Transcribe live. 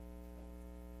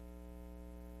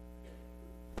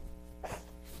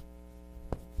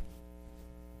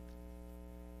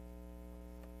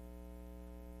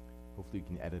Hopefully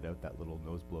you can edit out that little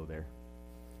nose blow there.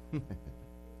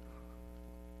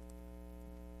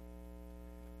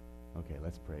 Okay,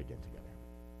 let's pray again together.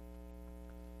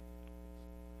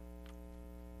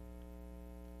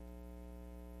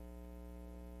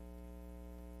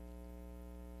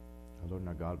 Our Lord and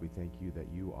our God, we thank you that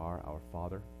you are our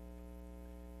Father.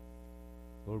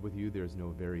 Lord, with you there is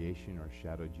no variation or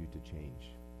shadow due to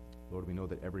change. Lord, we know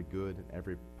that every good and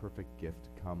every perfect gift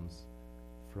comes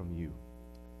from you.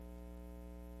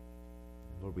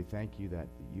 Lord, we thank you that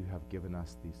you have given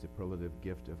us the superlative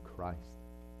gift of Christ,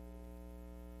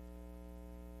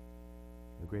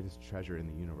 the greatest treasure in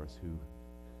the universe, who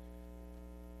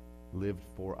lived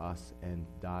for us and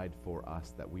died for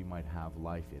us that we might have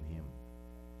life in him.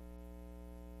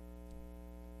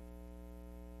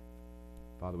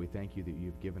 Father, we thank you that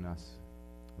you've given us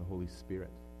the Holy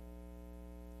Spirit,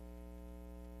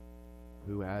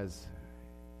 who has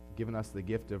given us the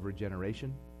gift of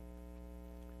regeneration,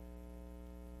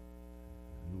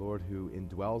 and Lord, who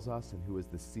indwells us and who is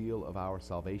the seal of our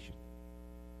salvation.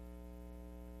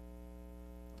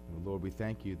 And Lord, we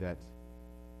thank you that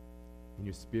in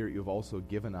your Spirit you have also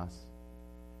given us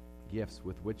gifts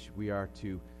with which we are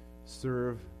to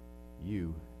serve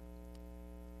you,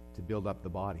 to build up the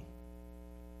body.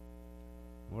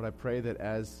 Lord, I pray that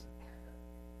as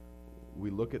we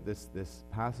look at this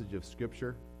passage of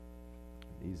Scripture,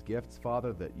 these gifts,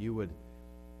 Father, that you would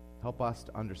help us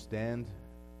to understand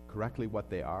correctly what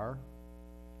they are.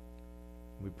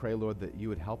 We pray, Lord, that you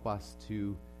would help us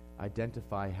to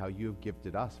identify how you have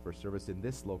gifted us for service in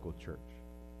this local church.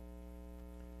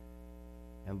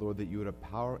 And Lord, that you would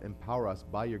empower us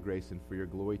by your grace and for your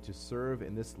glory to serve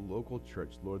in this local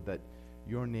church, Lord, that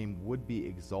your name would be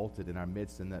exalted in our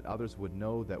midst and that others would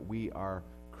know that we are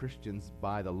Christians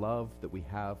by the love that we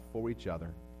have for each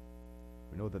other.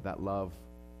 We know that that love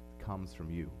comes from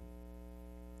you.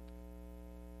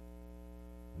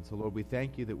 And so, Lord, we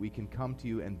thank you that we can come to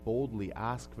you and boldly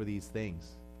ask for these things.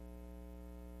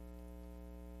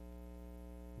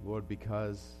 Lord,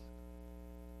 because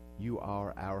you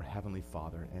are our Heavenly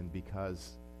Father, and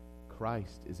because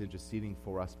Christ is interceding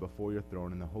for us before your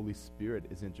throne, and the Holy Spirit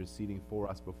is interceding for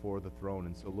us before the throne.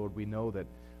 And so, Lord, we know that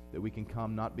we can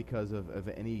come not because of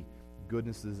any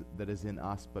goodness that is in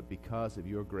us, but because of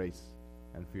your grace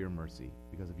and for your mercy,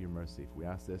 because of your mercy. We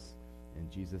ask this in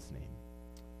Jesus' name.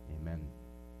 Amen.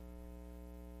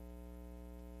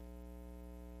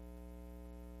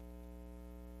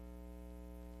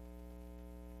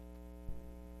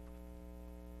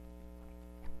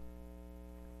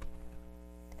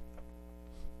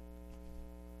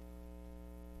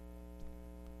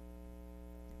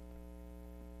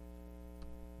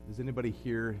 Does anybody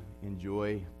here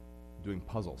enjoy doing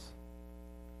puzzles?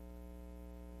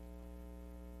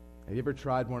 Have you ever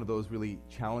tried one of those really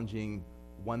challenging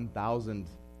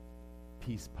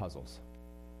 1,000-piece puzzles?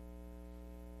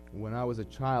 When I was a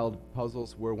child,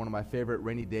 puzzles were one of my favorite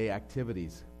rainy day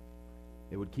activities.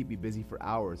 It would keep me busy for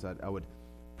hours. I would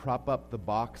prop up the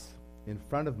box in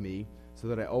front of me so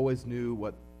that I always knew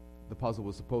what the puzzle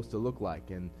was supposed to look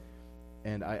like.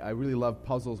 And I really love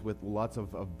puzzles with lots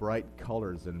of bright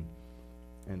colors. And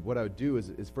what I would do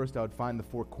is first I would find the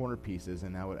four corner pieces,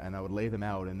 and I would lay them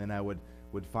out, and then I would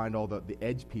find all the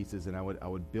edge pieces, and I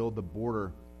would build the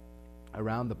border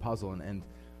around the puzzle, and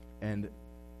then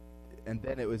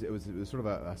it was sort of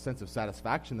a sense of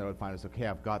satisfaction that I would find is, okay,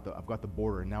 I've got the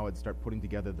border, and now I'd start putting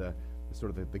together the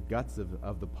guts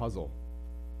of the puzzle.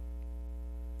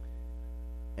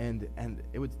 And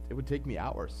it would take me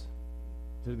hours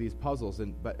to do these puzzles,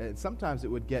 and sometimes it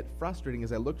would get frustrating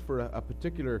as I looked for a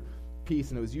particular piece,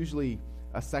 and it was usually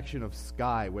a section of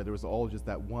sky where there was all just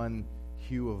that one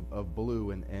hue of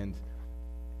blue, and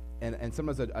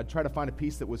sometimes I'd try to find a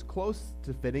piece that was close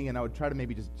to fitting, and I would try to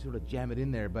maybe just sort of jam it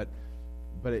in there, but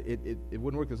it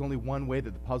wouldn't work. There's only one way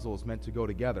that the puzzle is meant to go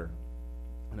together,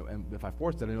 and if I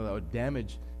forced it, I know that would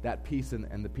damage that piece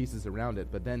and the pieces around it.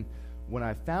 But then when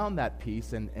I found that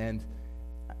piece and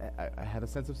I had a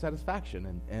sense of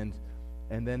satisfaction, and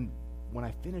then when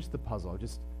I finished the puzzle, I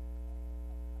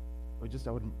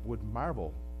would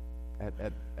marvel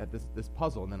at this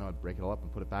puzzle, and then I would break it all up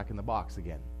and put it back in the box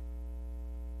again.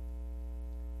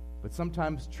 But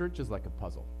sometimes church is like a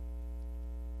puzzle.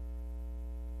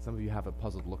 Some of you have a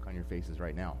puzzled look on your faces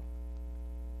right now.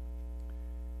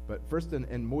 But first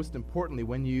and most importantly,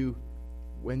 when you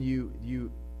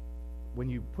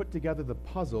put together the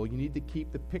puzzle, you need to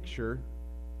keep the picture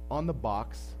on the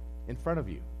box in front of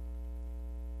you.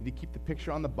 You need to keep the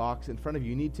picture on the box in front of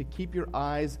you. You need to keep your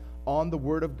eyes on the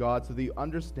Word of God so that you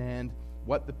understand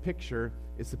what the picture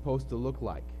is supposed to look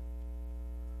like.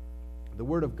 The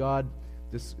Word of God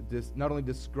not only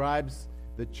describes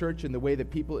the church and the way that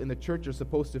people in the church are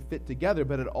supposed to fit together,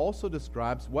 but it also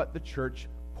describes what the church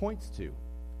points to,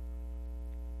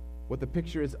 what the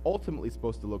picture is ultimately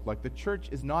supposed to look like. The church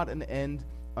is not an end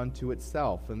unto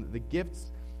itself, and the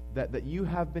gifts that you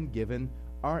have been given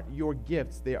aren't your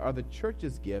gifts. They are the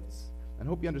church's gifts, and I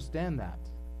hope you understand that.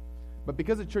 But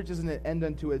because the church isn't an end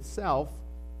unto itself,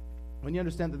 when you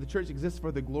understand that the church exists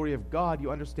for the glory of God,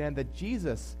 you understand that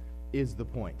Jesus is the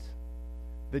point.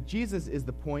 That Jesus is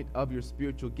the point of your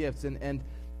spiritual gifts. And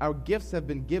our gifts have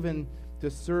been given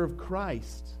to serve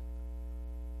Christ,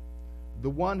 the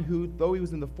one who, though he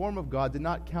was in the form of God, did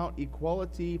not count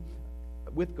equality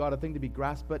with God a thing to be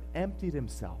grasped, but emptied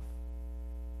himself.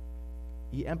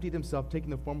 He emptied himself, taking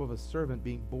the form of a servant,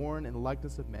 being born in the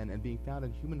likeness of men, and being found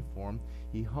in human form.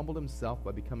 He humbled himself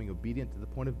by becoming obedient to the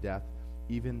point of death,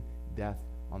 even death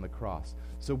on the cross.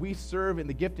 So we serve in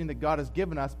the gifting that God has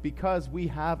given us because we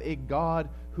have a God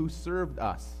who served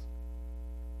us.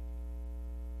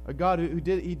 A God who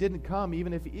didn't come,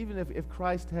 even if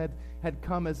Christ had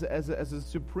come as a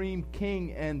supreme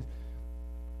king and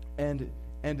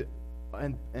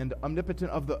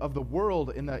omnipotent of the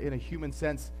world in a human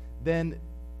sense, then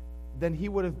he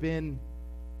would have been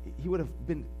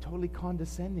totally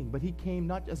condescending. But he came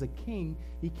not as a king,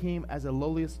 he came as a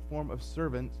lowliest form of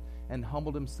servant and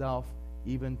humbled himself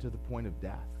even to the point of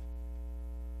death.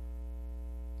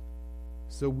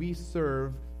 So we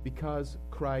serve because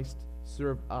Christ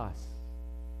served us.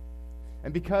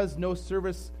 And because no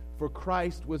service for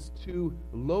Christ was too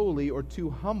lowly or too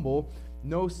humble,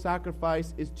 no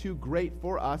sacrifice is too great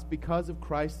for us because of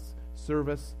Christ's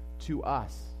service to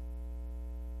us.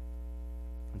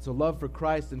 And so love for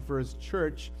Christ and for his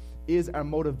church is our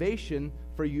motivation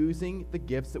for using the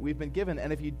gifts that we've been given.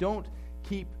 And if you don't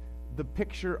keep the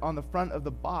picture on the front of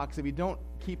the box, if you don't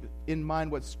keep in mind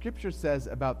what Scripture says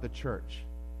about the church,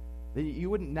 then you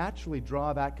wouldn't naturally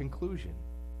draw that conclusion.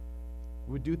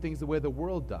 You would do things the way the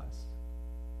world does.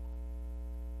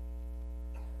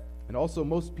 And also,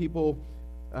 most people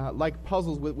like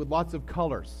puzzles with lots of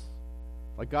colors,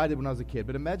 like I did when I was a kid.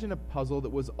 But imagine a puzzle that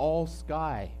was all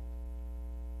sky.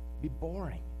 It'd be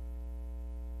boring.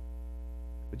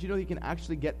 But you can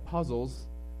actually get puzzles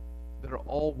that are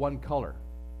all one color.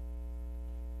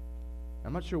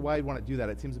 I'm not sure why you'd want to do that.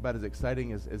 It seems about as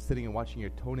exciting as sitting and watching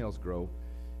your toenails grow.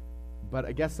 But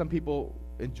I guess some people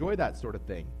enjoy that sort of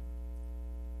thing.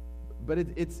 But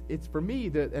it's for me,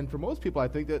 and for most people, I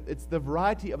think that it's the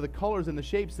variety of the colors and the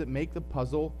shapes that make the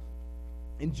puzzle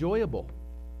enjoyable,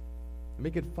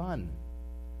 make it fun.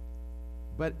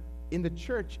 But in the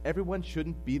church, everyone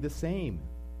shouldn't be the same.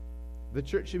 The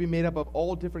church should be made up of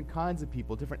all different kinds of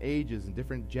people, different ages and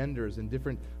different genders and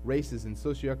different races and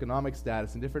socioeconomic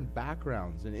status and different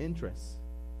backgrounds and interests.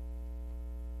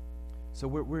 So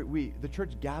the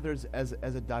church gathers as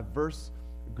a diverse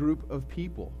group of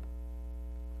people.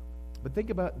 But think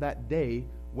about that day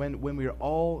when we are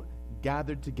all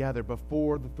gathered together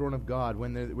before the throne of God,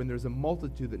 when there's a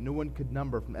multitude that no one could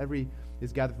number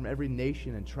is gathered from every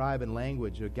nation and tribe and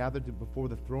language, are gathered before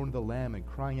the throne of the Lamb and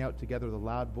crying out together with a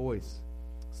loud voice.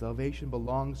 Salvation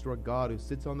belongs to our God who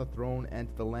sits on the throne and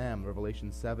to the Lamb,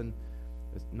 Revelation 7,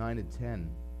 9 and 10.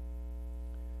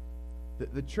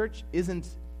 The church isn't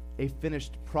a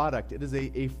finished product. It is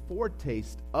a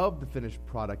foretaste of the finished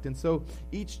product. And so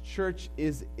each church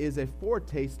is a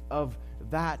foretaste of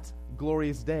that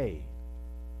glorious day.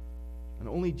 And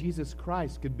only Jesus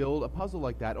Christ could build a puzzle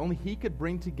like that. Only he could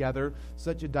bring together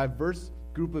such a diverse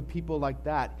group of people like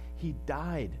that. He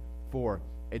died for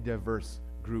a diverse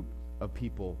group of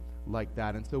people like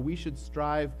that. And so we should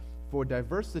strive for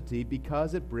diversity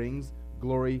because it brings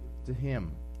glory to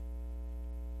him.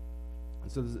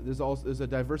 And so there's a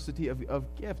diversity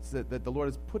of gifts that the Lord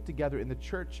has put together in the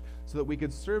church so that we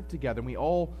could serve together. And we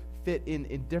all fit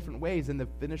in different ways, and the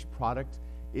finished product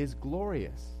is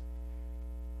glorious.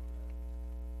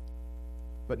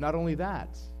 But not only that,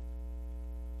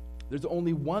 there's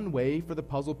only one way for the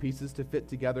puzzle pieces to fit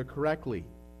together correctly.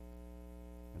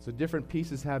 And so different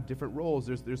pieces have different roles.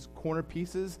 There's corner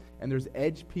pieces and there's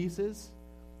edge pieces.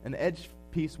 An edge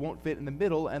piece won't fit in the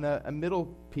middle, and a middle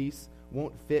piece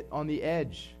won't fit on the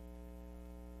edge.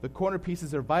 The corner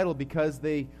pieces are vital because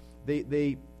they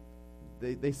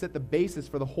set the basis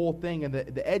for the whole thing, and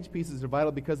the edge pieces are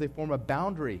vital because they form a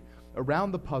boundary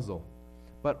around the puzzle.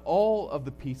 But all of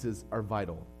the pieces are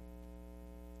vital.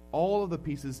 All of the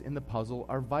pieces in the puzzle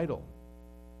are vital.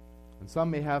 And some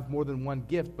may have more than one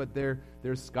gift, but there's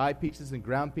sky pieces and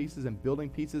ground pieces and building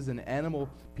pieces and animal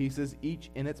pieces, each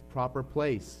in its proper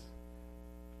place.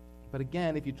 But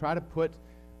again, if you try to put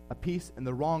a piece in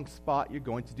the wrong spot, you're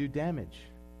going to do damage.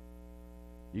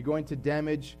 You're going to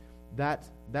damage that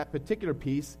particular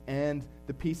piece and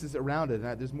the pieces around it.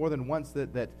 And there's more than once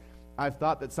that I've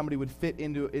thought that somebody would fit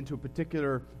into a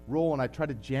particular role, and I try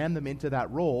to jam them into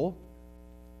that role,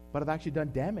 but I've actually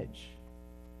done damage.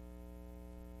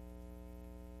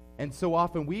 And so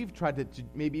often we've tried to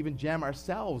maybe even jam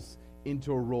ourselves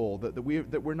into a role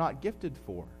that we're not gifted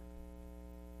for.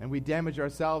 And we damage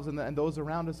ourselves and those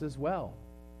around us as well.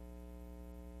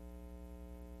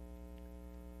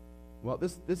 Well,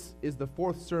 this is the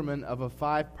fourth sermon of a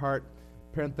 5-part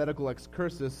parenthetical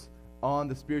excursus on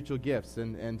the spiritual gifts.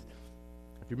 And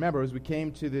if you remember, as we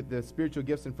came to the spiritual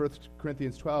gifts in 1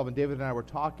 Corinthians 12, and David and I were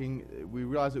talking, we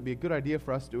realized it would be a good idea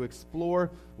for us to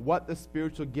explore what the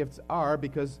spiritual gifts are,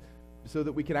 so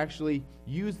that we can actually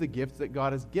use the gifts that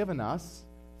God has given us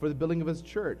for the building of His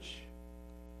church.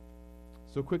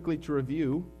 So quickly to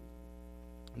review,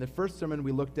 in the first sermon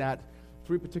we looked at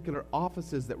 3 particular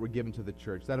offices that were given to the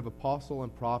church, that of apostle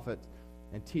and prophet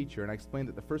and teacher. And I explained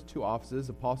that the first 2 offices,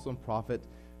 apostle and prophet,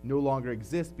 no longer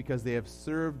exist because they have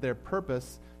served their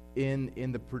purpose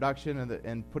in the production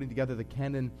and putting together the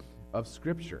canon of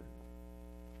Scripture.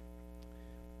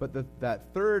 But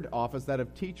that third office, that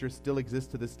of teacher, still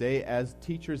exists to this day as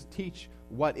teachers teach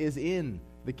what is in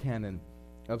the canon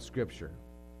of Scripture.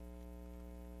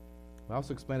 I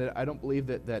also explained that I don't believe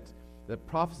that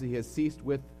prophecy has ceased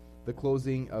with the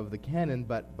closing of the canon,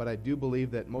 but I do believe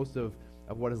that most of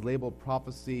what is labeled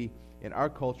prophecy in our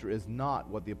culture is not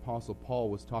what the Apostle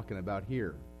Paul was talking about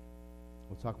here.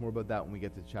 We'll talk more about that when we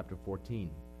get to chapter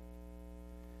 14.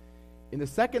 In the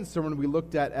second sermon, we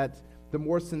looked at the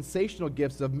more sensational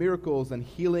gifts of miracles and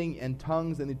healing and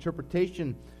tongues and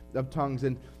interpretation of tongues.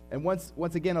 And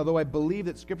once again, although I believe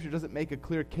that Scripture doesn't make a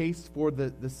clear case for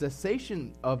the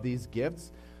cessation of these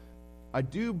gifts, I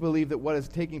do believe that what is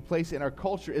taking place in our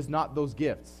culture is not those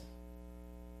gifts.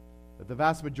 That the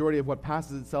vast majority of what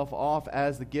passes itself off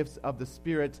as the gifts of the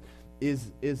Spirit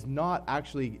is not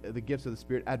actually the gifts of the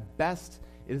Spirit. At best,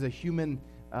 it is a human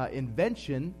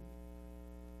invention.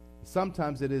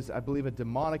 Sometimes it is, I believe, a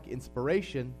demonic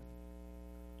inspiration,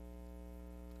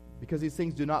 because these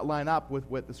things do not line up with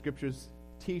what the Scriptures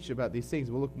teach about these things.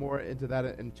 We'll look more into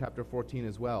that in chapter 14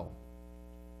 as well.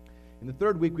 In the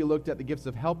third week, we looked at the gifts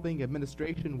of helping,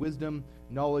 administration, wisdom,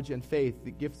 knowledge, and faith,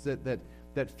 the gifts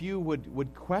that few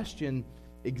would question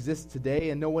exist today,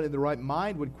 and no one in the right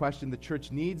mind would question the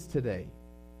church needs today.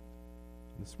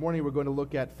 This morning, we're going to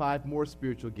look at 5 more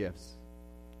spiritual gifts.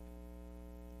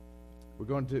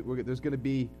 There's going to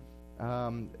be,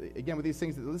 again, with these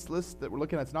things, this list that we're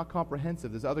looking at, it's not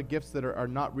comprehensive. There's other gifts that are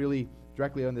not really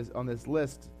directly on this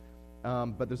list,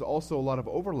 but there's also a lot of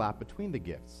overlap between the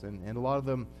gifts, and a lot of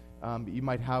them you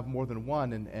might have more than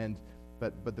one,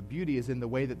 but the beauty is in the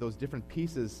way that those different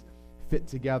pieces fit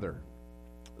together.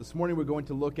 This morning we're going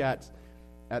to look at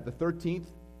the 13th,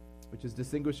 which is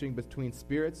distinguishing between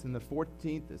spirits, and the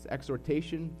 14th is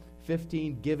exhortation,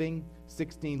 15 giving,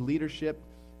 16 leadership,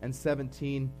 and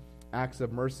 17 acts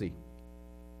of mercy.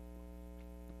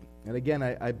 And again,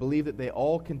 I believe that they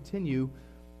all continue,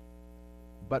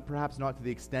 but perhaps not to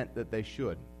the extent that they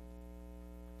should.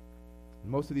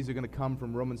 Most of these are going to come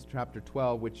from Romans chapter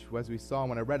 12, which, as we saw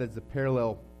when I read it, is a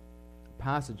parallel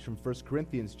passage from 1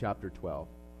 Corinthians chapter 12.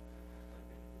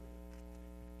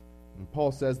 And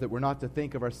Paul says that we're not to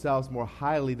think of ourselves more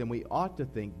highly than we ought to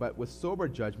think, but with sober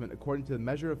judgment according to the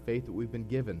measure of faith that we've been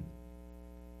given.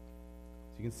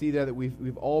 So you can see there that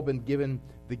we've all been given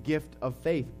the gift of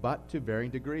faith, but to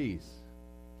varying degrees.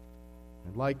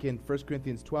 And like in 1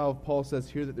 Corinthians 12, Paul says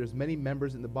here that there's many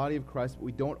members in the body of Christ, but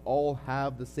we don't all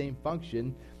have the same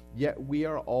function, yet we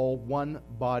are all one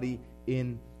body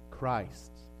in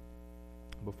Christ.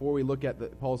 Before we look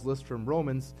at Paul's list from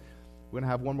Romans, we're going to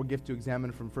have one more gift to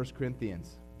examine from 1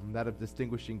 Corinthians, from that of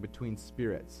distinguishing between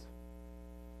spirits.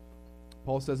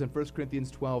 Paul says in 1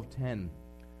 Corinthians 12:10,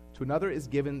 to another is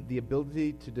given the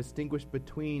ability to distinguish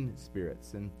between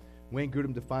spirits. And Wayne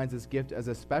Grudem defines this gift as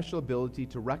a special ability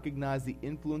to recognize the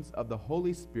influence of the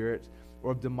Holy Spirit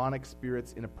or of demonic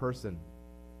spirits in a person.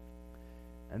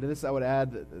 And to this I would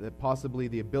add that possibly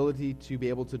the ability to be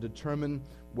able to determine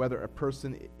whether a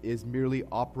person is merely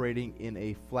operating in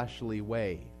a fleshly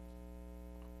way.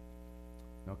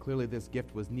 Now clearly this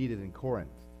gift was needed in Corinth.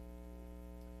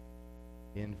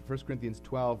 In 1 Corinthians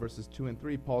 12, verses 2 and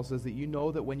 3, Paul says that you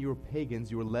know that when you were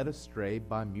pagans, you were led astray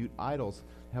by mute idols,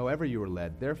 however you were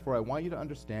led. Therefore, I want you to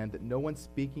understand that no one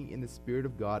speaking in the Spirit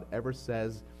of God ever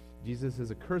says Jesus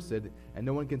is accursed, and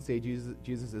no one can say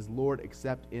Jesus is Lord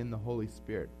except in the Holy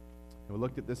Spirit. And we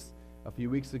looked at this a few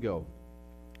weeks ago.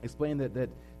 Explained that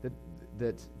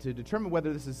to determine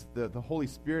whether this is the Holy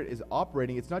Spirit is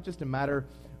operating, it's not just a matter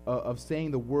of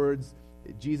saying the words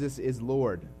Jesus is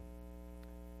Lord.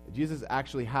 Jesus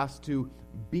actually has to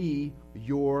be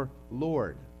your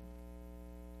Lord.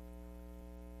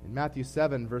 In Matthew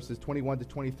 7, verses 21 to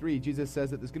 23, Jesus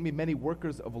says that there's going to be many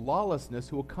workers of lawlessness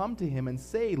who will come to him and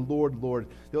say, Lord, Lord.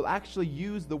 They'll actually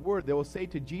use the word. They will say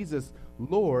to Jesus,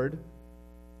 Lord,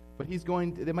 but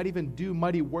they might even do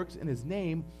mighty works in his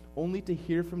name, only to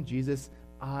hear from Jesus,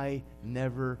 I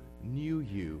never knew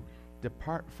you.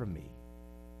 Depart from me.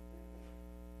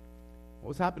 What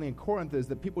was happening in Corinth is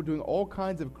that people were doing all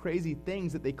kinds of crazy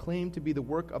things that they claimed to be the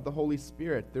work of the Holy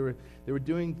Spirit. They were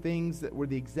doing things that were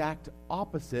the exact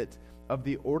opposite of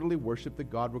the orderly worship that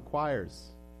God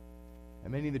requires.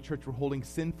 And many in the church were holding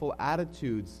sinful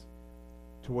attitudes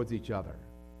towards each other.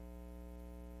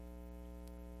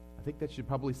 I think that should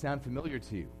probably sound familiar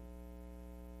to you,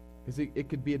 because it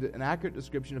could be an accurate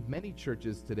description of many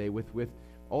churches today with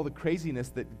all the craziness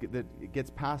that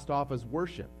gets passed off as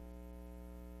worship.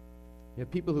 You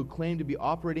have people who claim to be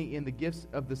operating in the gifts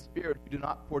of the Spirit who do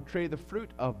not portray the fruit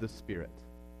of the Spirit.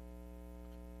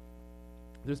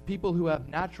 There's people who have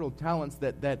natural talents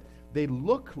that they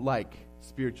look like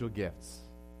spiritual gifts.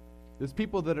 There's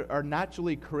people that are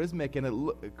naturally charismatic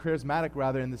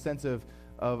in the sense of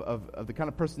the kind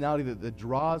of personality that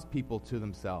draws people to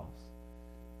themselves.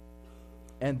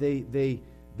 And they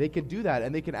can do that,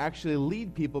 and they can actually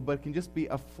lead people, but it can just be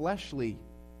a fleshly,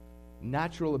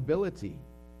 natural ability.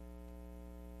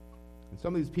 And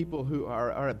some of these people who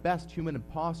are at best human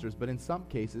imposters, but in some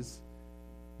cases,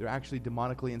 they're actually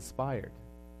demonically inspired.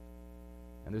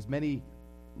 And there's many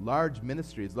large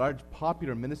ministries, large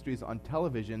popular ministries on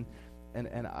television, and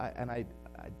I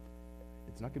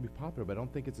it's not going to be popular, but I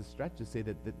don't think it's a stretch to say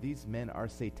that these men are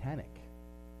satanic,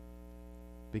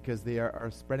 because they are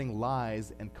spreading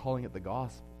lies and calling it the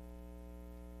gospel.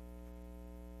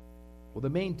 Well, the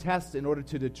main test in order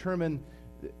to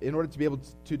be able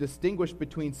to distinguish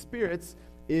between spirits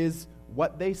is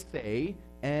what they say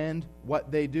and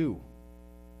what they do.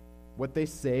 What they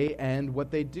say and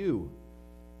what they do.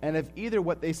 And if either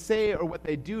what they say or what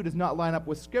they do does not line up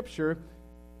with Scripture,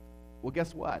 well,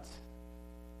 guess what?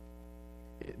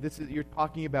 You're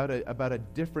talking about a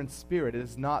different spirit. It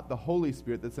is not the Holy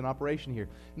Spirit that's in operation here.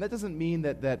 And that doesn't mean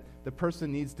that the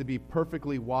person needs to be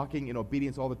perfectly walking in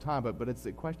obedience all the time, but it's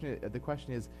the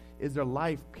question is their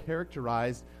life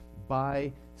characterized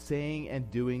by saying and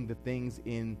doing the things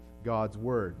in God's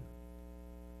Word?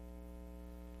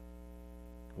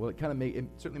 Well, it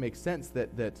certainly makes sense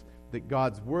that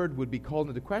God's Word would be called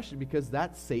into question, because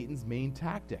that's Satan's main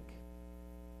tactic.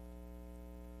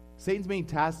 Satan's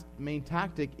main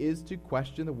tactic is to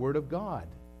question the Word of God.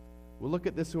 We'll look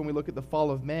at this when we look at the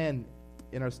fall of man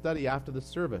in our study after the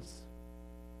service.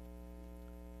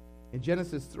 In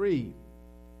Genesis 3,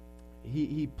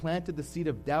 he planted the seed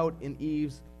of doubt in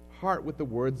Eve's heart with the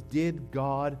words, did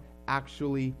God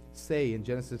actually say, in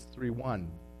Genesis 3:1.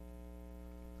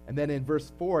 And then in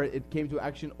verse 4, it came to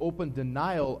actually an open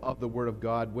denial of the Word of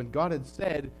God when God had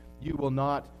said, you will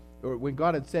not, or when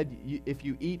God had said, if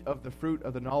you eat of the fruit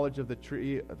of the knowledge of the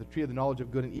tree of the knowledge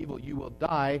of good and evil, you will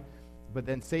die. But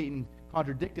then Satan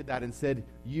contradicted that and said,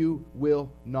 you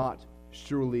will not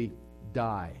surely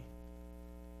die.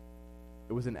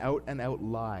 It was an out-and-out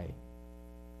lie.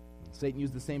 Satan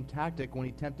used the same tactic when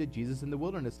he tempted Jesus in the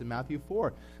wilderness in Matthew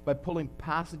 4, by pulling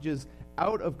passages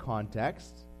out of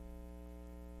context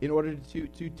in order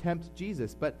to tempt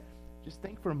Jesus. But just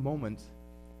think for a moment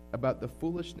about the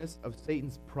foolishness of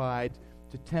Satan's pride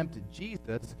to tempt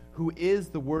Jesus, who is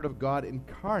the Word of God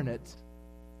incarnate,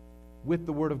 with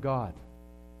the Word of God.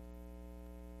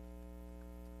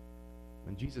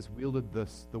 When Jesus wielded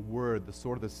the Word, the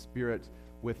sword of the Spirit,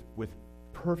 with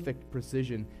perfect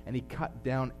precision, and he cut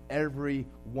down every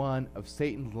one of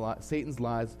Satan's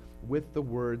lies with the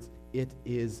words, it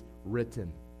is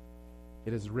written.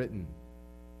 It is written.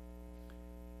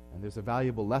 And there's a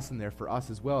valuable lesson there for us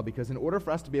as well, because in order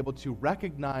for us to be able to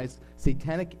recognize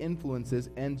satanic influences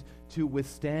and to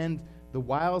withstand the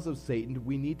wiles of Satan,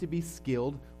 we need to be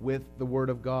skilled with the Word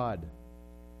of God.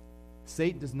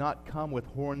 Satan does not come with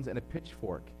horns and a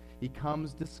pitchfork. He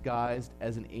comes disguised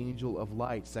as an angel of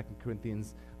light, 2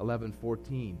 Corinthians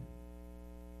 11:14.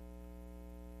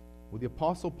 Well, the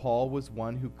Apostle Paul was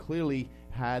one who clearly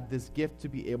had this gift to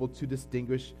be able to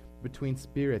distinguish between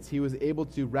spirits. He was able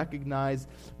to recognize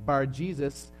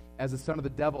Bar-Jesus as the son of the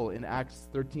devil in Acts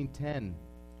 13:10.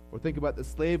 Or think about the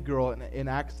slave girl in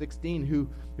Acts 16 who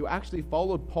actually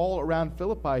followed Paul around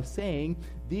Philippi, saying,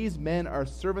 these men are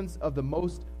servants of the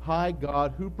Most High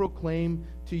God who proclaim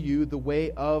to you the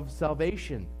way of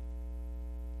salvation.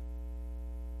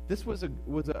 this was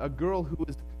a girl who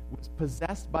was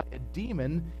possessed by a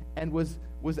demon and was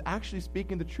actually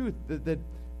speaking the truth, that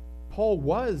Paul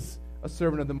was a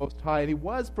servant of the Most High, and he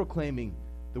was proclaiming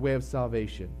the way of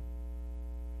salvation.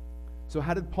 So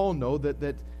how did Paul know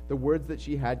that the words that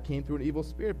she had came through an evil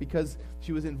spirit? Because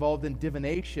she was involved in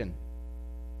divination,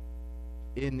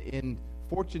 in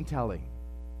fortune telling,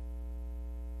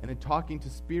 and in talking to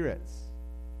spirits,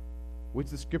 which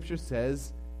the scripture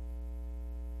says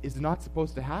is not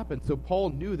supposed to happen. So Paul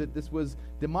knew that this was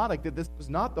demonic, that this was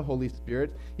not the Holy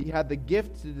Spirit. He had the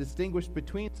gift to distinguish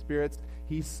between spirits.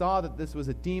 He saw that this was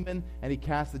a demon, and he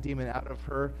cast the demon out of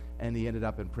her, and he ended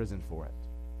up in prison for it.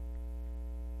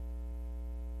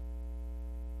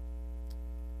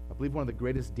 I believe one of the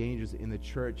greatest dangers in the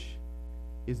church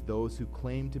is those who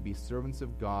claim to be servants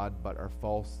of God but are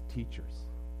false teachers.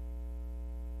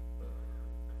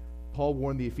 Paul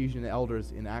warned the Ephesian elders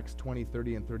in Acts 20,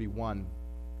 30, and 31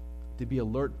 to be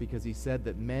alert, because he said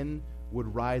that men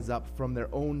would rise up from their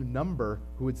own number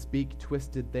who would speak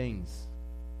twisted things.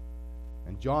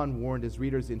 And John warned his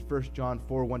readers in 1 John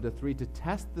 4, 1-3 to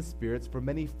test the spirits, for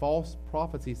many false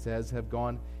prophets, he says, have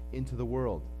gone into the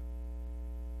world.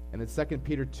 And in 2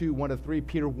 Peter 2, 1-3,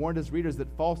 Peter warned his readers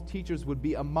that false teachers would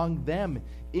be among them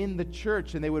in the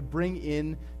church, and they would bring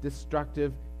in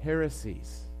destructive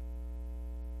heresies.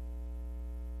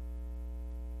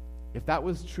 If that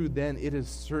was true then, it is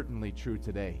certainly true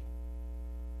today.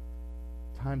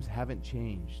 Times haven't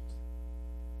changed.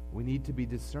 We need to be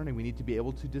discerning. We need to be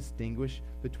able to distinguish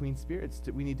between spirits.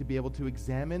 We need to be able to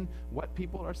examine what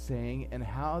people are saying and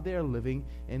how they are living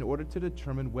in order to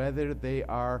determine whether they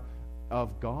are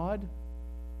of God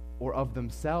or of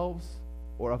themselves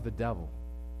or of the devil.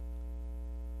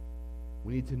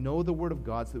 We need to know the Word of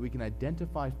God so that we can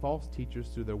identify false teachers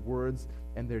through their words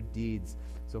and their deeds.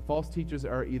 So false teachers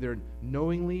are either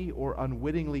knowingly or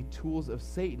unwittingly tools of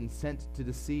Satan sent to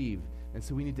deceive. And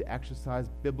so we need to exercise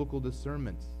biblical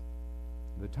discernment.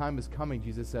 The time is coming,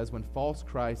 Jesus says, when false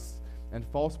Christs and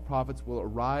false prophets will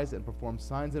arise and perform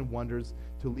signs and wonders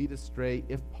to lead astray,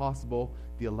 if possible,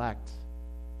 the elect.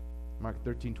 Mark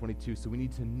 13:22. So we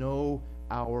need to know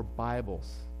our Bibles.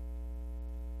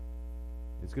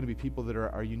 It's going to be people that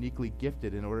are uniquely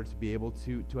gifted in order to be able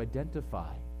to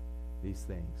identify these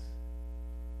things.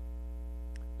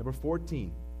 Number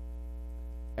 14,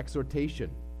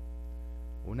 exhortation.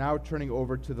 We're now turning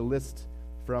over to the list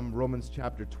from Romans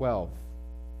chapter 12.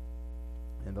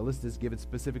 And the list is given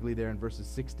specifically there in verses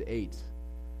 6-8.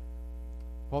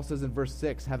 Paul says in verse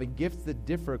 6, having gifts that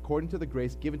differ according to the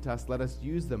grace given to us, let us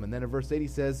use them. And then in verse 8 he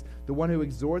says, the one who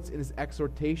exhorts in his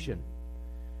exhortation.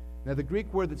 Now the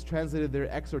Greek word that's translated there,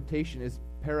 exhortation, is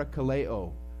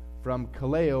parakaleo, from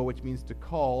kaleo, which means to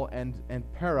call, and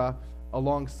para,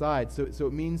 alongside. So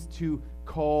it means to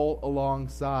call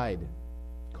alongside,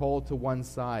 call to one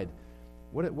side.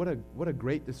 What a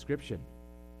great description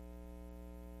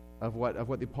of what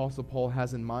the Apostle Paul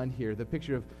has in mind here. The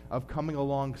picture of coming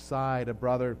alongside a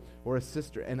brother or a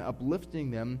sister and uplifting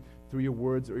them through your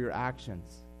words or your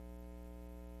actions.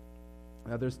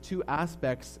 Now there's two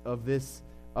aspects of this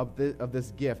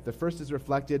gift. The first is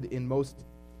reflected in most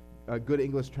good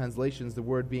English translations, the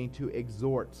word being to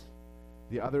exhort.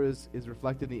 The other is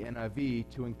reflected in the NIV,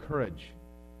 to encourage.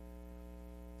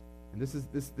 And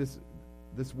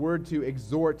this word to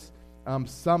exhort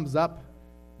sums up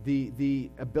the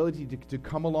ability to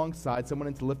come alongside someone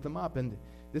and to lift them up. And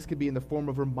this could be in the form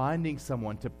of reminding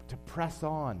someone to press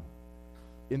on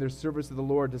in their service to the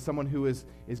Lord, to someone who is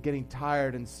getting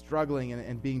tired and struggling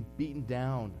and being beaten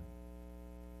down.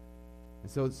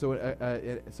 And so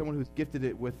someone who's gifted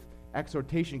it with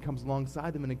exhortation comes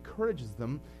alongside them and encourages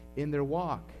them in their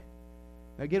walk.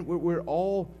 Now again, we're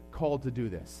all called to do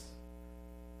this.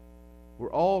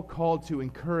 We're all called to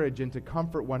encourage and to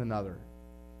comfort one another.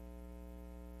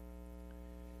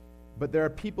 But there are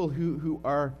people who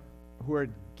are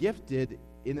gifted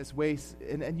in this way,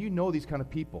 and you know these kind of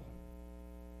people.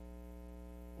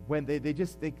 When they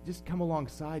just come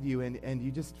alongside you and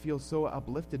you just feel so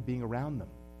uplifted being around them.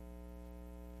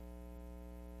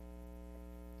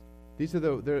 These are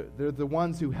they're the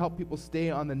ones who help people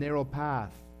stay on the narrow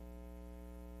path.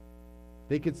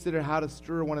 They consider how to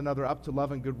stir one another up to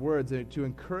love and good words and to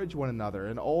encourage one another,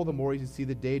 and all the more as you see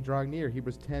the day drawing near.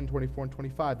 Hebrews 10, 24 and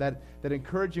 25. That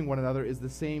encouraging one another is the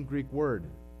same Greek word.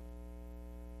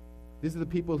 These are the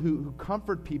people who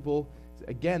comfort people.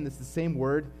 Again, it's the same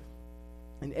word,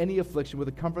 in any affliction with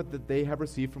the comfort that they have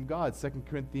received from God. 2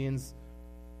 Corinthians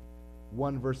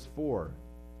 1 verse 4.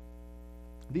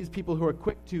 These people who are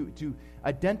quick to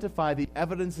identify the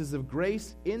evidences of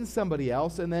grace in somebody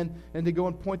else and to go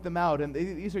and point them out. And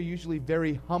these are usually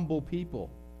very humble people.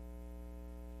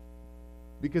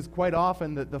 Because quite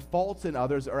often the faults in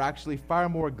others are actually far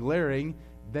more glaring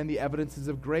than the evidences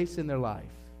of grace in their life.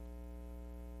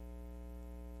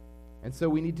 And so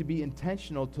we need to be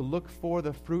intentional to look for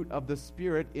the fruit of the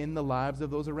Spirit in the lives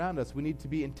of those around us. We need to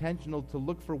be intentional to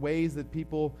look for ways that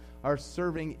people are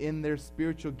serving in their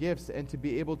spiritual gifts and to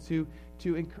be able to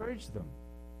encourage them.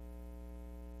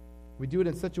 We do it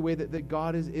in such a way that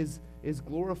God is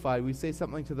glorified. We say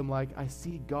something to them like, I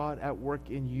see God at work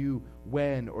in you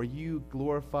when, or you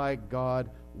glorify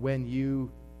God when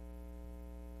you.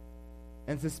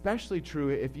 And it's especially true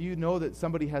if you know that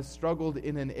somebody has struggled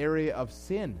in an area of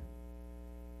sin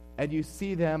and you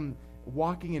see them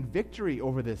walking in victory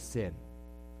over this sin.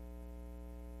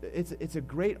 It's a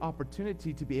great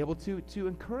opportunity to be able to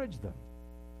encourage them.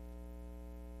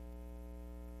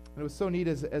 And it was so neat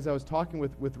as I was talking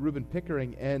with Reuben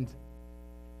Pickering and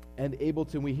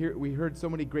Ableton, we heard so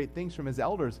many great things from his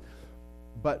elders,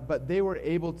 but they were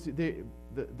able to,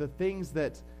 the things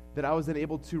that I was then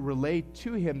able to relate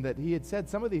to him, that he had said,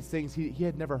 some of these things he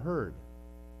had never heard.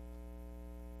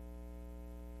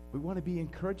 We want to be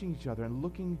encouraging each other and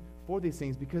looking for these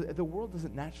things because the world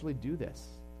doesn't naturally do this.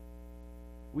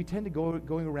 We tend to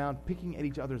going around picking at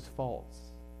each other's faults.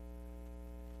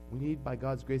 We need, by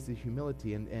God's grace, the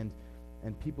humility and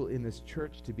people in this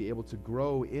church to be able to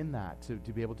grow in that,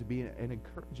 to be able to be an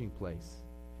encouraging place.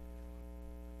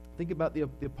 Think about the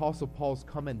Apostle Paul's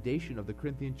commendation of the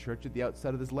Corinthian church at the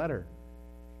outset of this letter.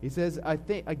 He says, I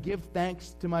give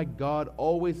thanks to my God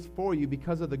always for you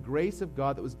because of the grace of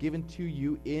God that was given to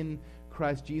you in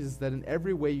Christ Jesus, that in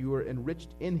every way you were enriched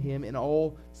in him in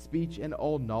all speech and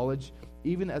all knowledge,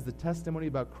 even as the testimony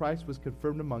about Christ was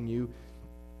confirmed among you,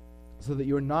 so that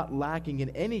you are not lacking in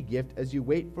any gift as you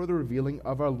wait for the revealing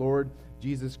of our Lord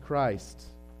Jesus Christ.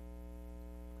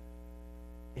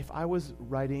 If I was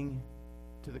writing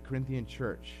to the Corinthian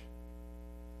church,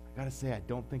 I got to say, I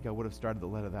don't think I would have started the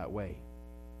letter that way.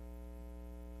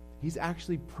 He's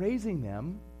actually praising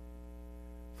them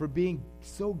for being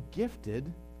so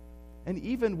gifted. And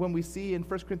even when we see in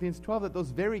 1 Corinthians 12 that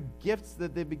those very gifts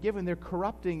that they've been given, they're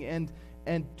corrupting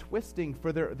and twisting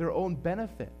for their own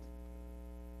benefit.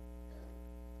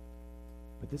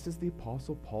 But this is the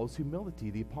Apostle Paul's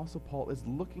humility. The Apostle Paul is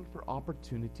looking for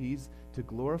opportunities to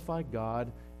glorify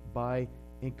God by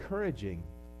encouraging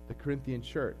the Corinthian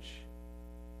church.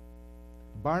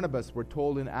 Barnabas, we're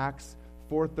told in Acts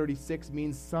 4:36,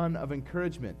 means son of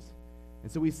encouragement.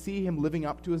 And so we see him living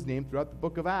up to his name throughout the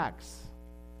book of Acts.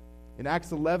 In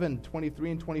Acts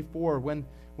 11:23 and 24, when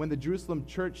the Jerusalem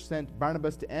church sent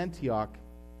Barnabas to Antioch,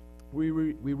 we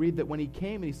read that when he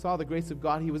came and he saw the grace of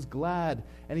God, he was glad,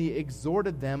 and he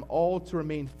exhorted them all to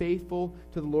remain faithful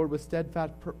to the Lord with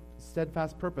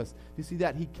steadfast purpose. Do you see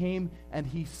that? He came and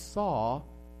he saw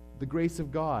the grace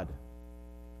of God.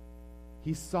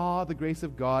 He saw the grace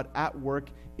of God at work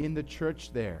in the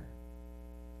church there.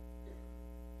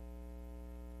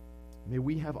 May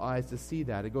we have eyes to see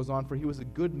that. It goes on, for he was a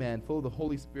good man, full of the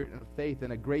Holy Spirit and of faith,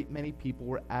 and a great many people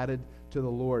were added to the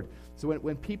Lord. So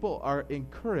when people are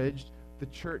encouraged, the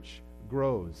church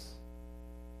grows.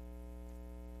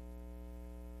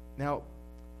 Now,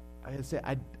 I say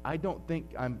I don't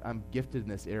think I'm gifted in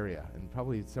this area, and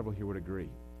probably several here would agree.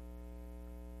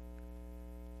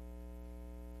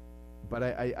 But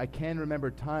I can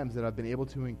remember times that I've been able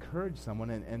to encourage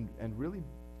someone, and really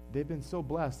they've been so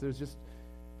blessed. There's just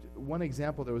one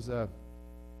example. There was a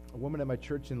woman at my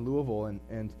church in Louisville,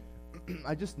 and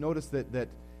I just noticed that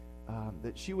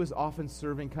she was often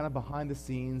serving kind of behind the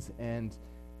scenes, and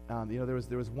there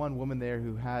was one woman there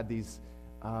who had these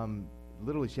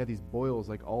literally she had these boils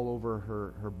like all over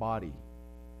her body,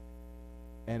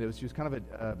 and she was kind of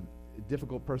a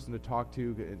difficult person to talk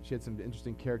to. And she had some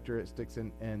interesting characteristics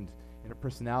and in her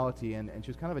personality, and she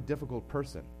was kind of a difficult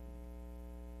person.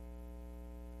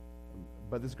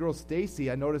 But this girl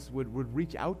Stacy, I noticed, would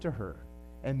reach out to her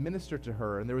and minister to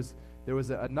her. And there was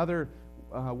another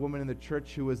woman in the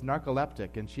church who was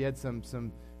narcoleptic, and she had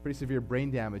some pretty severe brain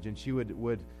damage, and she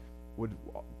would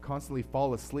constantly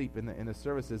fall asleep in the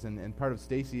services. And part of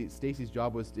Stacy's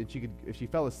job was, if she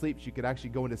fell asleep, she could actually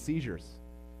go into seizures.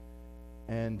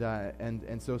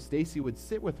 And so Stacy would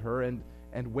sit with her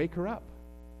and wake her up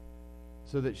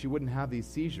so that she wouldn't have these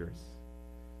seizures.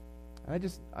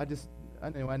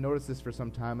 And I noticed this for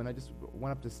some time, and I just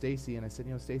went up to Stacy and I said,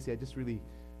 Stacy, I just really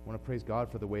want to praise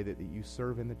God for the way that you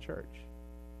serve in the church.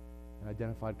 And I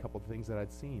identified a couple of things that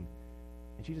I'd seen.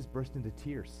 And she just burst into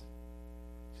tears.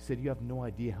 She said, you have no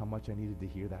idea how much I needed to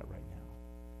hear that right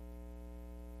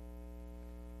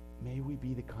now. May we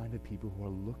be the kind of people who are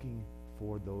looking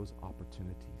for those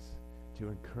opportunities to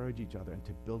encourage each other and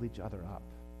to build each other up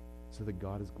so that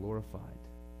God is glorified.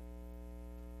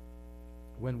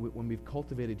 when we've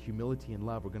cultivated humility and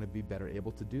love, we're going to be better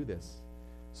able to do this.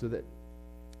 So that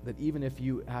even if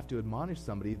you have to admonish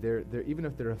somebody, even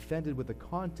if they're offended with the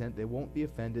content, they won't be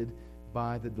offended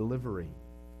by the delivery.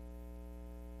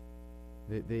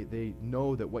 They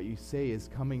know that what you say is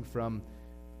coming from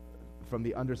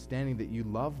the understanding that you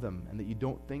love them and that you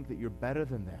don't think that you're better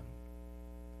than them.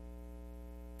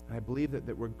 And I believe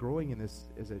that we're growing in this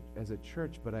as a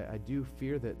church, but I do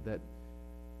fear that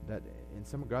in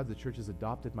some regards the church has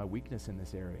adopted my weakness in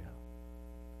this area.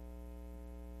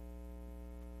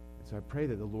 And so I pray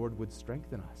that the Lord would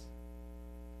strengthen us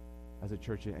as a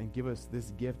church and give us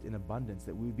this gift in abundance,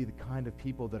 that we would be the kind of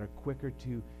people that are quicker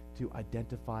to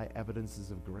identify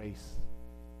evidences of grace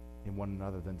in one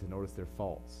another than to notice their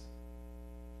faults.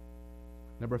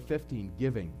 Number 15,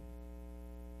 giving.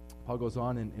 Paul goes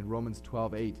on in Romans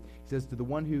 12:8. He says, to the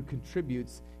one who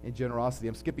contributes in generosity.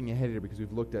 I'm skipping ahead here because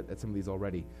we've looked at some of these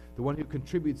already. The one who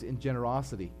contributes in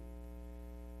generosity.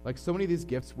 Like so many of these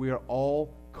gifts, we are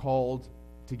all called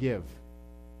to give.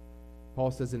 Paul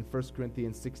says in 1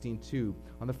 Corinthians 16:2,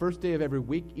 on the first day of every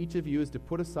week, each of you is to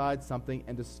put aside something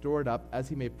and to store it up as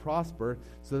he may prosper,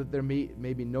 so that there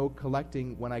may be no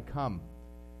collecting when I come.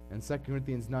 And 2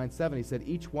 Corinthians 9:7, he said,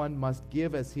 each one must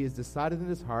give as he has decided in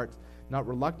his heart, not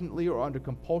reluctantly or under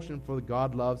compulsion, for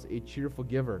God loves a cheerful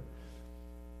giver.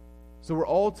 So we're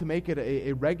all to make it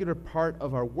a regular part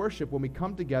of our worship when we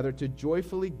come together to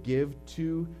joyfully give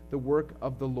to the work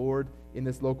of the Lord in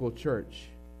this local church.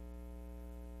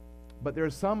 But there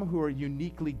are some who are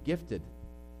uniquely gifted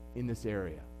in this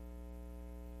area.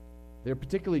 They're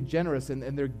particularly generous,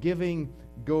 and their giving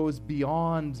goes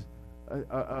beyond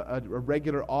a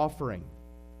regular offering.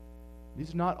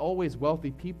 These are not always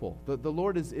wealthy people. The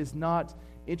Lord is not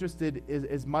interested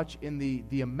as much in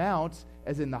the amount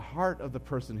as in the heart of the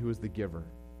person who is the giver.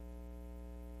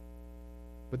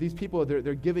 But these people,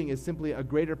 their giving is simply a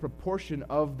greater proportion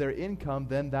of their income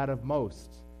than that of most.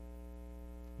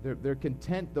 They're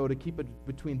content, though, to keep it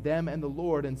between them and the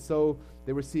Lord, and so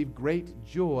they receive great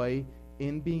joy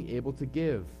in being able to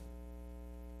give.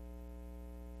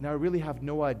 Now, I really have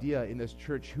no idea in this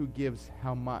church who gives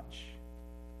how much,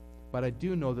 but I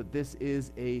do know that this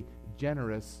is a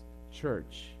generous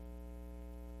church.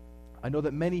 I know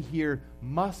that many here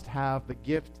must have the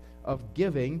gift of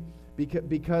giving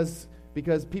because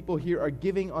people here are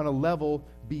giving on a level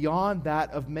beyond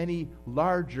that of many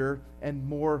larger and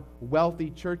more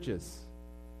wealthy churches.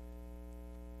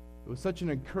 It was such an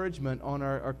encouragement on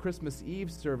our Christmas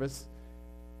Eve service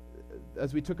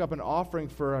as we took up an offering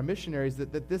for our missionaries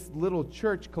that this little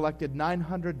church collected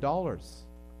 $900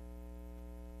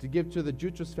 to give to the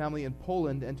Jutras family in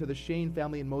Poland and to the Shane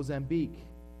family in Mozambique.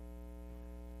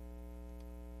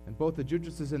 And both the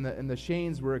Jutrases and the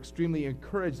Shanes were extremely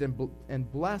encouraged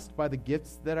and blessed by the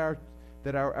gifts that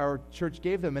our church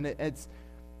gave them. And it's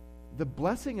the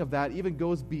blessing of that even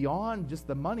goes beyond just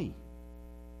the money.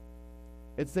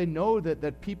 It's they know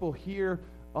that people here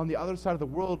on the other side of the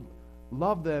world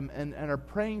love them and are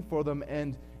praying for them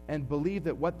and believe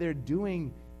that what they're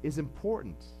doing is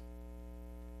important.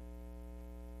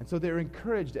 And so they're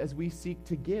encouraged as we seek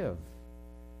to give.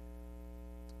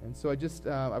 And so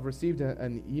I've received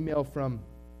an email from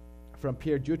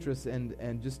Pierre Jutras,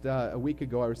 and just a week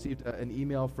ago I received an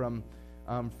email from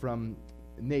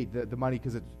Nate, the money,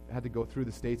 because it had to go through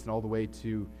the States and all the way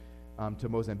to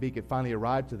Mozambique. It finally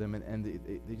arrived to them, and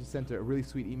they just sent a really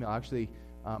sweet email. I actually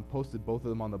posted both of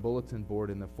them on the bulletin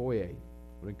board in the foyer.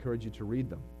 I would encourage you to read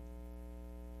them.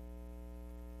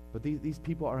 But these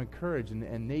people are encouraged,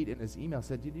 and Nate in his email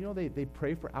said, you know, they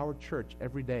pray for our church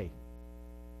every day.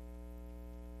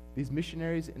 These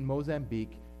missionaries in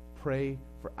Mozambique pray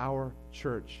for our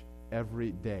church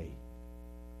every day.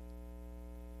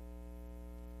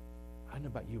 I don't know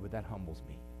about you, but that humbles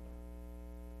me.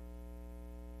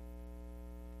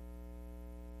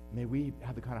 May we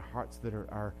have the kind of hearts that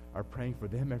are praying for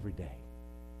them every day.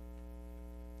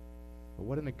 But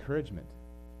what an encouragement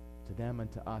to them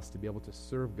and to us to be able to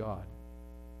serve God.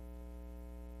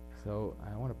 So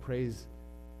I want to praise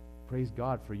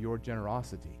God for your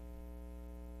generosity.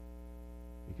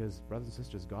 Because, brothers and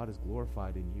sisters, God is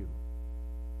glorified in you.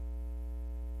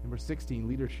 Number 16,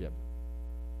 leadership.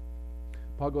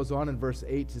 Paul goes on in verse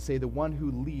 8 to say, the one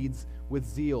who leads with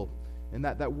zeal. And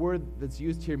that word that's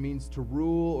used here means to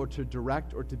rule or to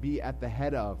direct or to be at the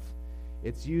head of.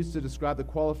 It's used to describe the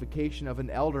qualification of an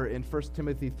elder in 1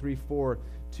 Timothy 3:4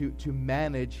 to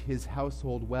manage his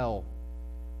household well.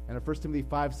 And in 1 Timothy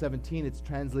 5:17, it's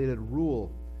translated rule.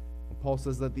 Paul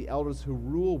says that the elders who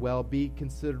rule well be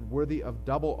considered worthy of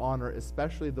double honor,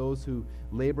 especially those who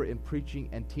labor in preaching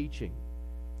and teaching.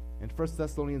 In 1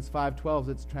 Thessalonians 5:12,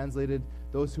 it's translated,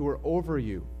 those who are over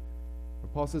you. Where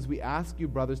Paul says, we ask you,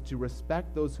 brothers, to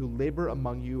respect those who labor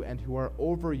among you and who are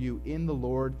over you in the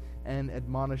Lord and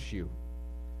admonish you.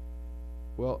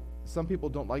 Well, some people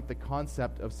don't like the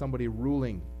concept of somebody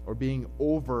ruling or being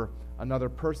over another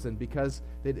person because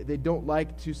they don't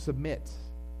like to submit.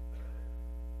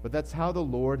 But that's how the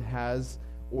Lord has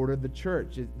ordered the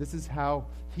church. This is how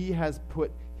he has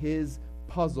put his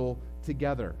puzzle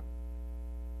together.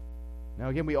 Now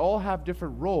again, we all have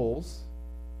different roles,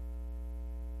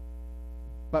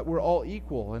 but we're all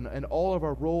equal, and all of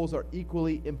our roles are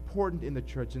equally important in the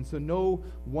church. And so no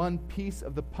one piece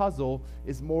of the puzzle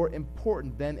is more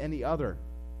important than any other.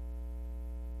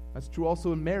 That's true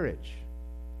also in marriage.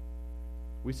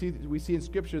 We see in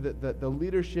Scripture that the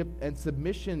leadership and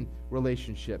submission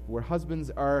relationship, where husbands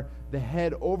are the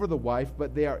head over the wife,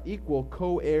 but they are equal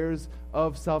co-heirs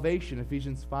of salvation,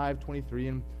 Ephesians 5:23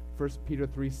 and 1 Peter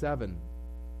 3:7.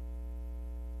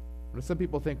 Some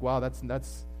people think, wow,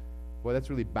 that's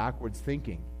really backwards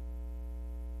thinking.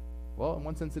 Well, in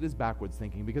one sense it is backwards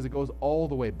thinking because it goes all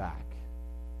the way back.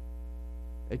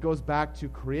 It goes back to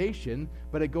creation,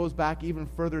 but it goes back even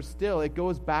further still. It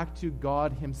goes back to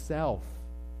God himself.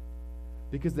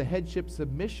 Because the headship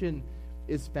submission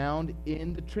is found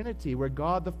in the Trinity, where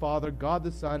God the Father, God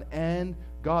the Son, and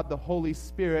God the Holy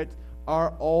Spirit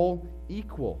are all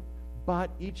equal.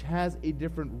 But each has a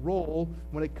different role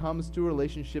when it comes to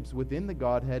relationships within the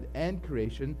Godhead and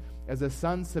creation, as the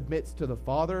Son submits to the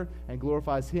Father and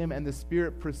glorifies him, and the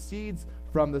Spirit proceeds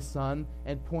from the Son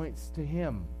and points to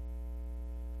him.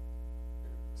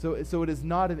 So it is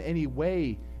not in any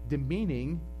way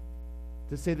demeaning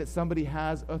to say that somebody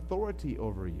has authority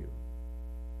over you.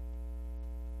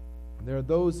 And there are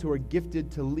those who are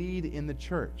gifted to lead in the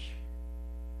church,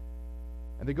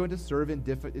 and they're going to serve in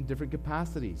different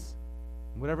capacities.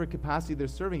 Whatever capacity they're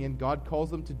serving in, God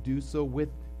calls them to do so with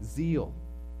zeal.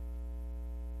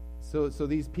 So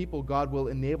these people, God will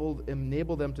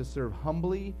enable them to serve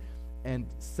humbly and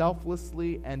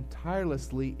selflessly and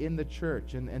tirelessly in the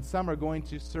church. And some are going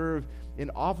to serve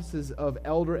in offices of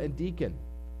elder and deacon.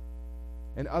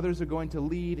 And others are going to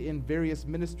lead in various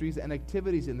ministries and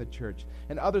activities in the church.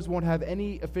 And others won't have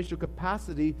any official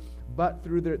capacity, but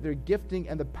through their gifting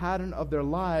and the pattern of their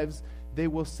lives, they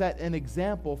will set an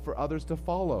example for others to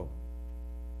follow.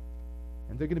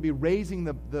 And they're going to be raising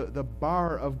the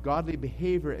bar of godly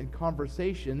behavior and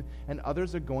conversation, and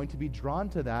others are going to be drawn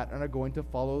to that and are going to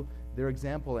follow their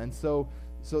example. And so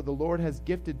the Lord has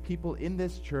gifted people in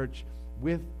this church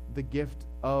with the gift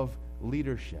of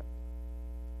leadership.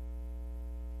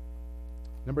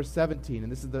 Number 17,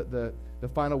 and this is the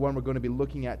final one we're going to be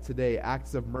looking at today,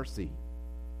 acts of mercy.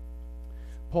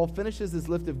 Paul finishes his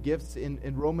list of gifts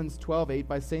in Romans 12:8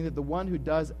 by saying that the one who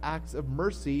does acts of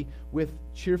mercy with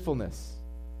cheerfulness.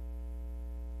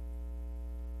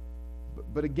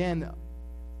 But again,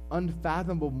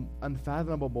 unfathomable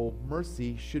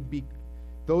mercy should be,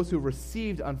 those who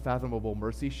received unfathomable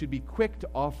mercy should be quick to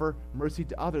offer mercy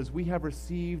to others. We have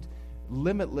received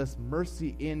limitless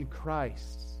mercy in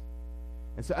Christ.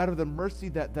 And so out of the mercy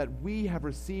that we have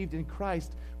received in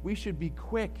Christ, we should be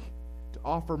quick to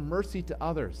offer mercy to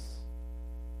others.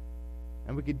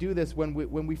 And we could do this when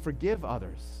we forgive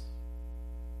others,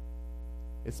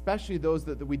 especially those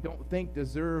that we don't think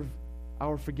deserve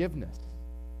our forgiveness.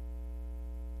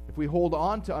 If we hold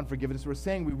on to unforgiveness, we're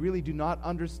saying we really do not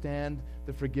understand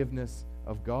the forgiveness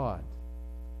of God.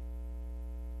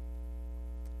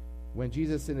 When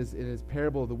Jesus in his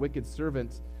parable of the wicked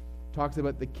servant talks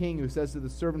about the king who says to the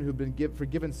servant who'd been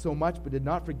forgiven so much but did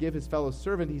not forgive his fellow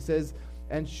servant, he says,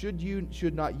 and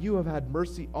should not you have had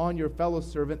mercy on your fellow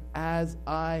servant as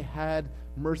I had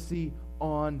mercy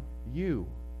on you?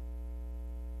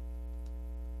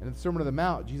 And in the Sermon on the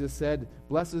Mount, Jesus said,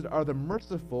 blessed are the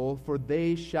merciful, for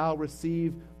they shall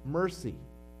receive mercy.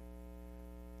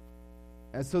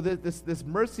 And so this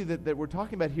mercy that we're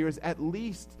talking about here is at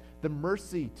least the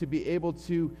mercy to be able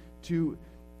to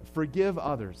forgive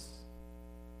others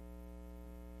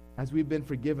as we've been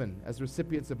forgiven, as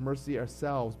recipients of mercy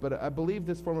ourselves. But I believe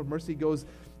this form of mercy goes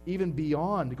even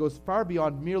beyond, it goes far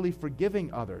beyond merely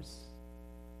forgiving others.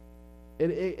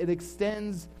 It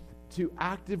extends to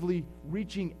actively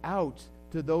reaching out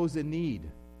to those in need.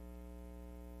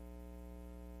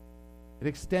 It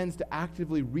extends to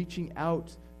actively reaching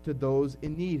out to those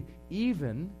in need,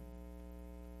 even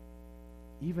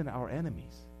our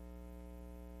enemies.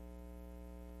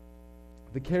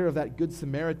 The care of that Good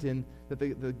Samaritan that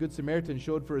the Good Samaritan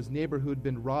showed for his neighbor who had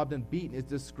been robbed and beaten is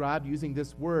described using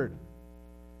this word.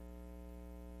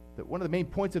 That one of the main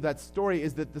points of that story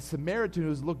is that the Samaritan who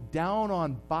was looked down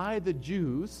on by the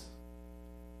Jews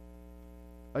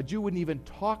A Jew wouldn't even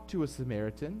talk to a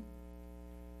Samaritan.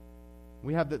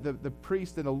 We have the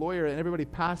priest and the lawyer and everybody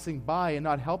passing by and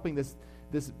not helping this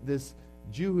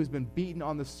Jew who's been beaten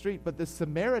on the street, but this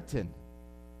Samaritan,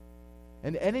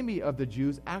 an enemy of the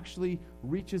Jews, actually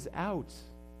reaches out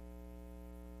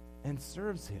and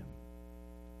serves him.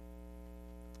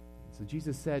 So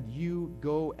Jesus said, "You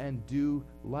go and do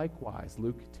likewise."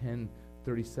 Luke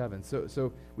 10:37.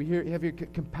 So we have here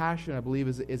compassion. I believe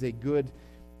is a good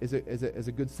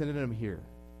synonym here.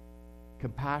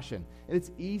 Compassion, and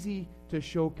it's easy to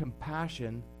show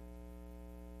compassion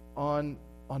on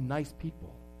nice people.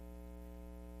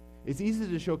 It's easy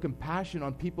to show compassion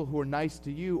on people who are nice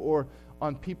to you, or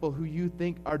on people who you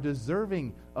think are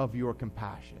deserving of your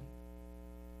compassion.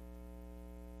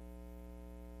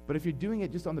 But if you're doing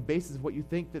it just on the basis of what you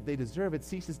think that they deserve, it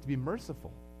ceases to be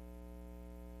merciful.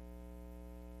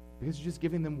 Because you're just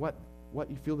giving them what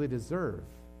you feel they deserve.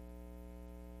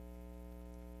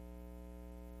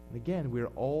 And again,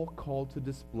 we're all called to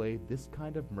display this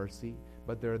kind of mercy,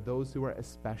 but there are those who are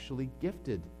especially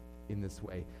gifted in this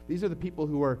way. These are the people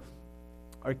who are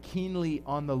keenly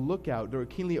on the lookout. They're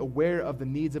keenly aware of the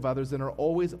needs of others and are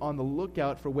always on the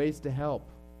lookout for ways to help.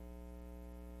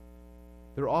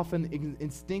 They're often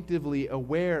instinctively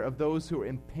aware of those who are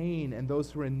in pain and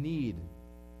those who are in need.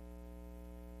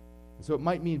 So it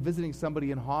might mean visiting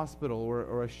somebody in hospital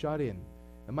or a shut-in.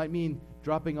 It might mean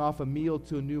dropping off a meal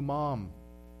to a new mom.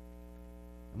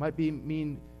 It might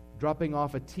mean dropping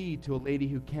off a tea to a lady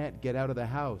who can't get out of the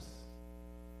house.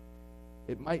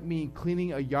 It might mean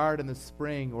cleaning a yard in the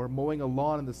spring, or mowing a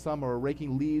lawn in the summer, or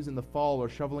raking leaves in the fall, or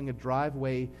shoveling a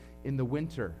driveway in the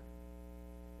winter.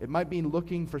 It might mean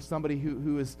looking for somebody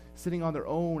who is sitting on their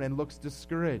own and looks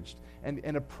discouraged,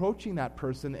 and approaching that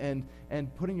person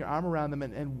and putting your arm around them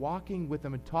and walking with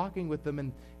them and talking with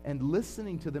them and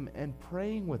listening to them and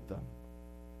praying with them.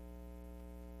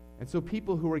 And so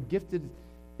people who are gifted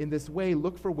in this way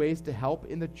look for ways to help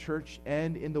in the church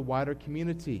and in the wider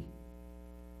community.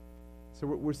 So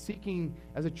we're seeking,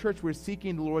 as a church, we're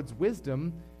seeking the Lord's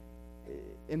wisdom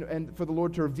and for the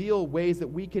Lord to reveal ways that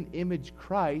we can image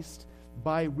Christ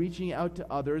by reaching out to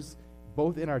others,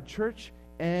 both in our church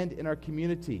and in our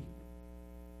community.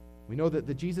 We know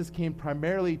that Jesus came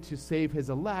primarily to save his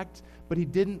elect, but he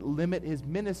didn't limit his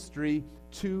ministry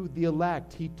to the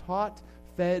elect. He taught,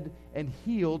 fed, and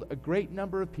healed a great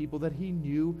number of people that he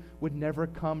knew would never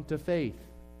come to faith.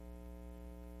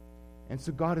 And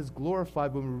so God is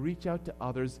glorified when we reach out to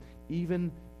others,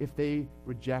 even if they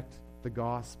reject the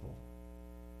gospel.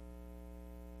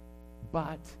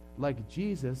 But, like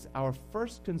Jesus, our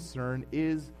first concern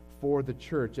is for the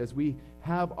church. As we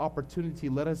have opportunity,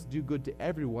 let us do good to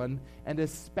everyone, and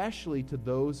especially to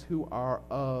those who are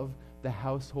of the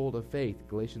household of faith.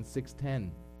 Galatians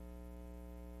 6:10.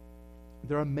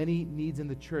 There are many needs in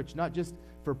the church, not just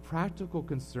for practical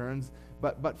concerns,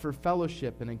 but for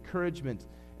fellowship and encouragement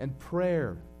and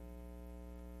prayer.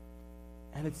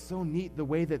 And it's so neat the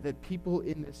way that people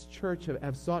in this church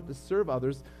have sought to serve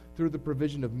others through the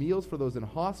provision of meals for those in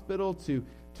hospital, to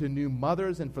new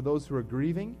mothers, and for those who are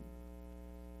grieving.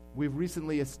 We've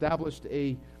recently established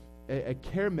a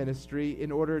care ministry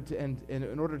in order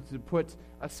to put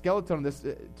a skeleton on this,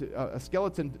 a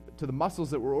skeleton to the muscles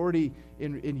that were already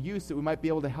in use, that we might be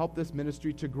able to help this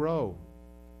ministry to grow.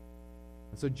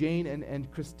 And so Jane and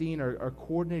Christine are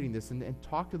coordinating this, and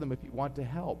talk to them if you want to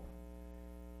help.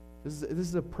 This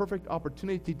is a perfect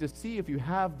opportunity to see if you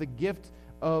have the gift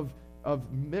of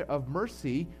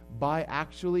mercy by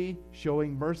actually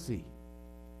showing mercy.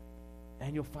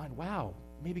 And you'll find, wow,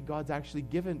 maybe God's actually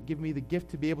given me the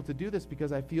gift to be able to do this,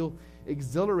 because I feel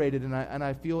exhilarated and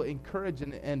I feel encouraged,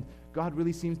 and God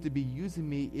really seems to be using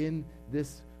me in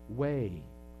this way.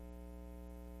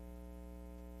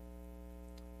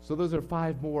 So those are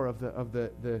 5 more of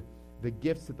the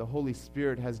gifts that the Holy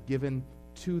Spirit has given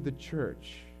to the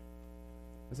church.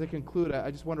 As I conclude,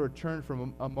 I just want to return for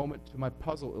a moment to my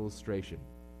puzzle illustration.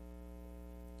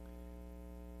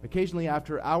 Occasionally,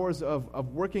 after hours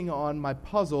of working on my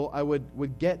puzzle, I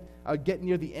would get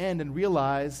near the end and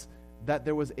realize that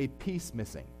there was a piece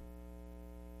missing.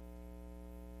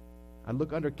 I'd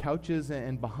look under couches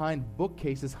and behind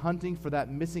bookcases hunting for that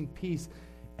missing piece,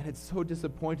 and it's so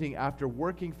disappointing after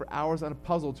working for hours on a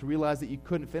puzzle to realize that you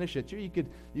couldn't finish it. Sure, you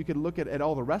could look at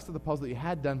all the rest of the puzzle that you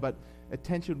had done, but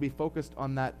attention would be focused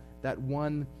on that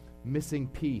one missing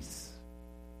piece.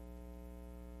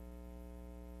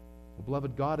 Well,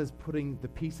 beloved, God is putting the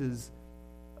pieces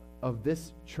of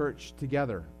this church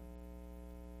together.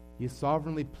 He has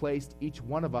sovereignly placed each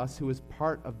one of us who is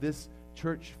part of this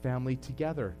church family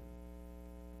together.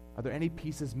 Are there any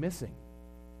pieces missing?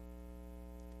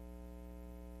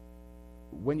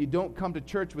 when you don't come to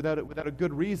church without a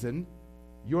good reason,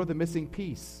 you're the missing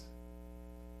piece.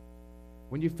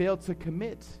 When you fail to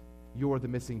commit, you're the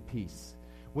missing piece.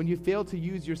 When you fail to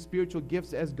use your spiritual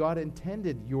gifts as God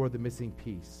intended, you're the missing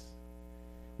piece.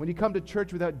 When you come to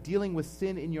church without dealing with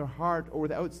sin in your heart or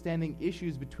with outstanding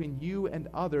issues between you and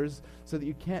others so that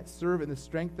you can't serve in the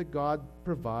strength that God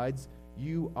provides,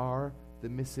 you are the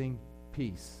missing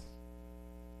piece.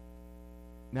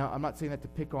 Now, I'm not saying that to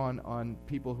pick on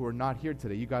people who are not here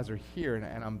today. You guys are here,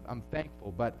 and I'm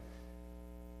thankful, but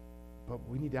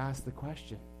we need to ask the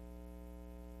question,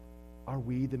 are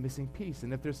we the missing piece?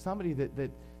 And if there's somebody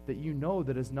that you know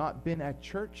that has not been at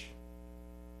church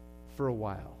for a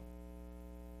while,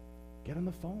 get on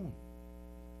the phone.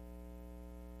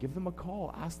 Give them a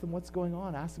call. Ask them what's going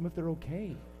on. Ask them if they're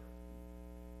okay.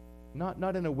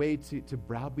 Not in a way to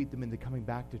browbeat them into coming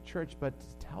back to church, but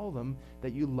to tell them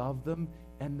that you love them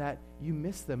and that you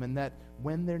miss them and that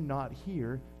when they're not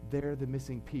here, they're the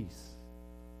missing piece.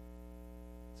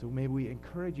 So may we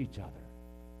encourage each other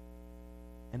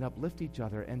and uplift each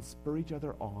other and spur each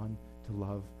other on to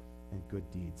love and good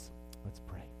deeds. Let's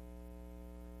pray.